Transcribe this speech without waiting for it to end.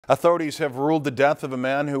Authorities have ruled the death of a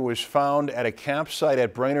man who was found at a campsite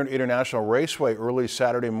at Brainerd International Raceway early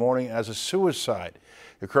Saturday morning as a suicide.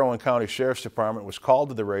 The Crow Wing County Sheriff's Department was called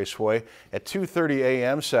to the raceway at 2:30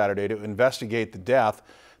 a.m. Saturday to investigate the death.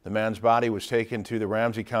 The man's body was taken to the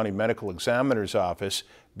Ramsey County Medical Examiner's office.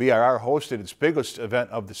 BIR hosted its biggest event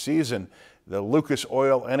of the season, the Lucas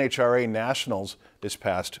Oil NHRA Nationals, this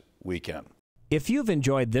past weekend. If you've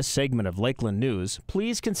enjoyed this segment of Lakeland News,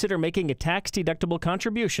 please consider making a tax-deductible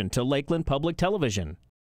contribution to Lakeland Public Television.